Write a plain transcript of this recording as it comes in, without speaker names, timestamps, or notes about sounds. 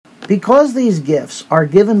Because these gifts are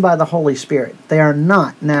given by the Holy Spirit, they are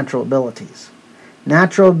not natural abilities.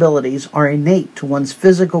 Natural abilities are innate to one's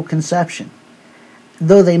physical conception,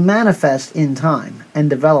 though they manifest in time and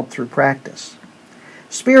develop through practice.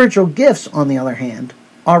 Spiritual gifts, on the other hand,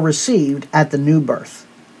 are received at the new birth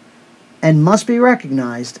and must be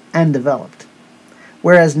recognized and developed.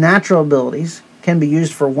 Whereas natural abilities can be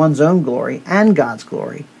used for one's own glory and God's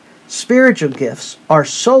glory, spiritual gifts are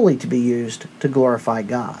solely to be used to glorify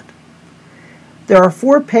God. There are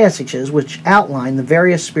 4 passages which outline the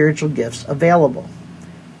various spiritual gifts available.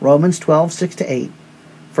 Romans 12, 6-8,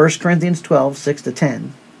 1 Corinthians 12, 6-10,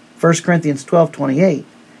 1 Corinthians 12, 28,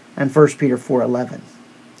 and 1 Peter 4, 11.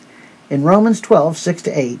 In Romans 12,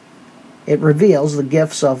 6-8, it reveals the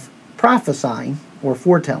gifts of prophesying or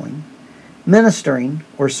foretelling, ministering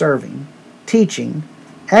or serving, teaching,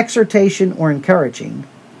 exhortation or encouraging,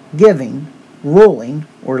 giving, ruling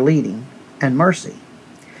or leading, and mercy.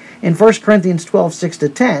 In 1 Corinthians 12,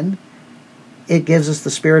 6-10, it gives us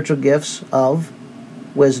the spiritual gifts of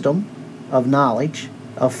wisdom, of knowledge,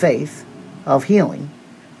 of faith, of healing,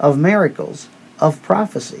 of miracles, of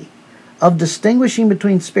prophecy, of distinguishing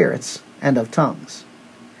between spirits, and of tongues.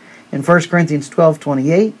 In 1 Corinthians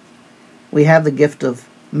 12:28, we have the gift of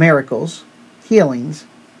miracles, healings,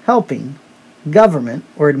 helping, government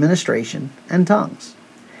or administration, and tongues.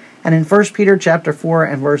 And in 1 Peter chapter 4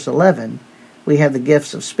 and verse 11, we have the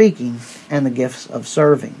gifts of speaking and the gifts of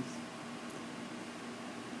serving.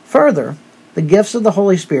 Further, the gifts of the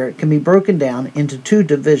Holy Spirit can be broken down into 2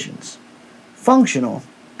 divisions, functional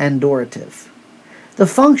and dorative. The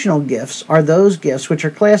functional gifts are those gifts which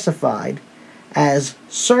are classified as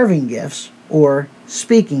serving gifts or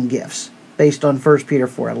speaking gifts, based on 1 Peter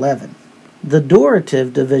 4:11. The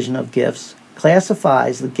dorative division of gifts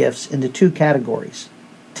classifies the gifts into 2 categories,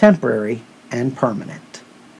 temporary and permanent.